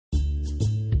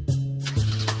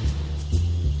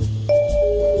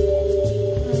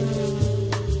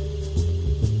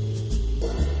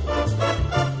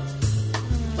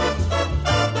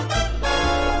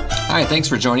Thanks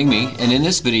for joining me, and in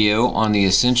this video on the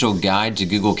Essential Guide to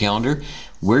Google Calendar,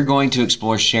 we're going to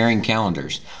explore sharing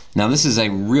calendars. Now this is a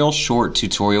real short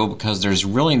tutorial because there's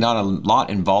really not a lot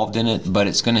involved in it, but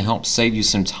it's going to help save you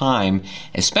some time,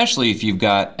 especially if you've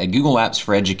got a Google Apps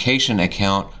for Education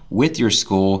account with your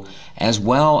school, as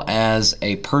well as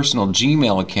a personal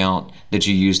Gmail account that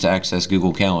you use to access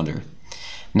Google Calendar.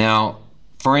 Now,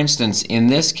 for instance, in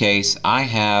this case, I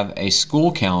have a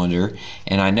school calendar,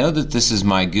 and I know that this is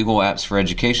my Google Apps for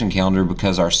Education calendar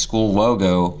because our school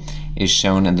logo is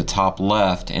shown in the top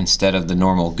left instead of the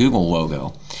normal Google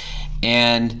logo.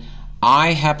 And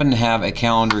I happen to have a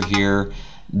calendar here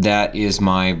that is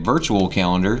my virtual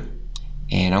calendar,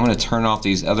 and I'm going to turn off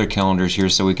these other calendars here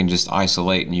so we can just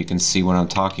isolate and you can see what I'm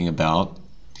talking about.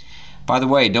 By the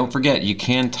way, don't forget you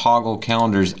can toggle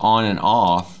calendars on and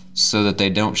off so that they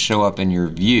don't show up in your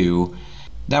view.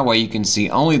 That way you can see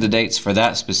only the dates for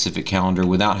that specific calendar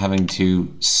without having to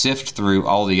sift through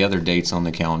all the other dates on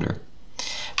the calendar.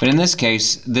 But in this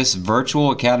case, this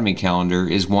virtual academy calendar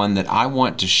is one that I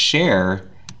want to share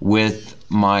with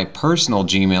my personal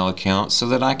Gmail account so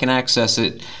that I can access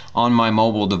it on my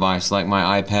mobile device like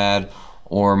my iPad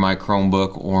or my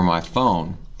Chromebook or my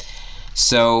phone.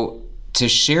 So to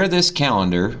share this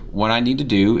calendar, what I need to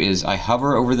do is I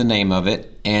hover over the name of it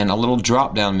and a little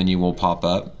drop down menu will pop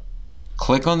up.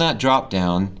 Click on that drop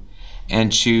down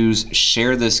and choose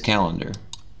Share This Calendar.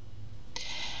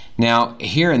 Now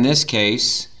here in this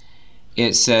case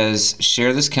it says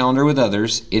share this calendar with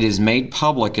others. It is made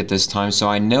public at this time, so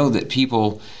I know that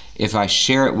people, if I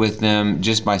share it with them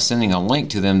just by sending a link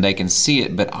to them, they can see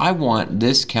it, but I want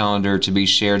this calendar to be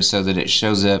shared so that it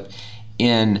shows up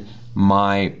in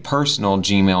my personal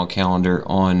Gmail calendar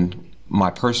on my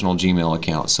personal Gmail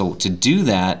account. So to do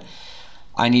that,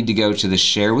 I need to go to the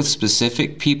Share with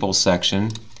Specific People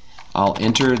section. I'll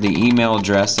enter the email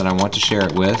address that I want to share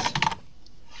it with.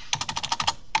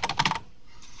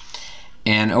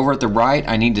 And over at the right,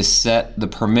 I need to set the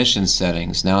permission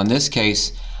settings. Now in this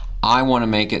case, I want to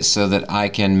make it so that I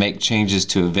can make changes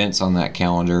to events on that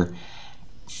calendar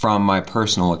from my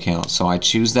personal account. So I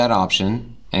choose that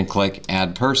option and click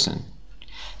Add Person.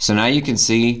 So now you can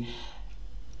see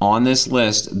on this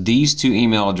list, these two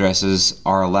email addresses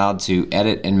are allowed to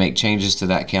edit and make changes to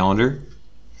that calendar.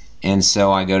 And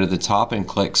so I go to the top and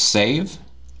click Save.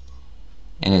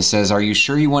 And it says, are you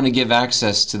sure you want to give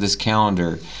access to this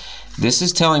calendar? This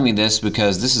is telling me this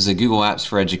because this is a Google Apps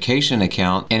for Education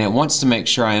account and it wants to make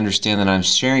sure I understand that I'm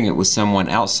sharing it with someone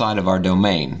outside of our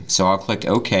domain. So I'll click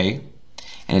OK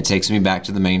and it takes me back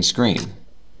to the main screen.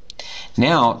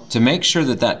 Now, to make sure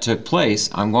that that took place,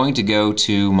 I'm going to go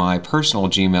to my personal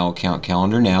Gmail account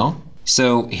calendar now.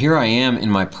 So here I am in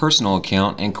my personal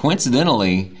account, and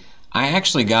coincidentally, I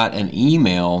actually got an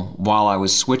email while I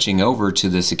was switching over to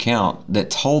this account that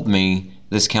told me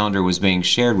this calendar was being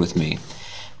shared with me.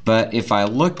 But if I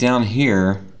look down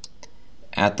here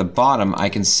at the bottom, I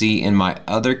can see in my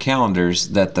other calendars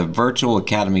that the Virtual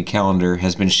Academy calendar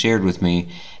has been shared with me,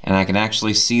 and I can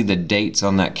actually see the dates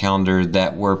on that calendar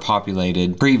that were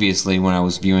populated previously when I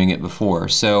was viewing it before.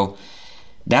 So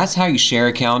that's how you share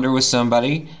a calendar with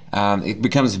somebody. It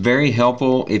becomes very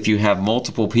helpful if you have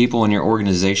multiple people in your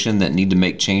organization that need to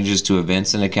make changes to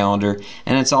events in a calendar,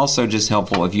 and it's also just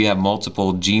helpful if you have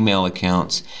multiple Gmail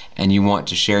accounts and you want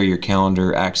to share your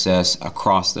calendar access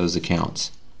across those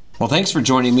accounts. Well, thanks for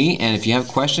joining me, and if you have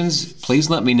questions, please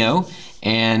let me know,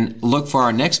 and look for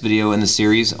our next video in the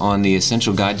series on the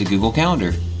Essential Guide to Google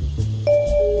Calendar.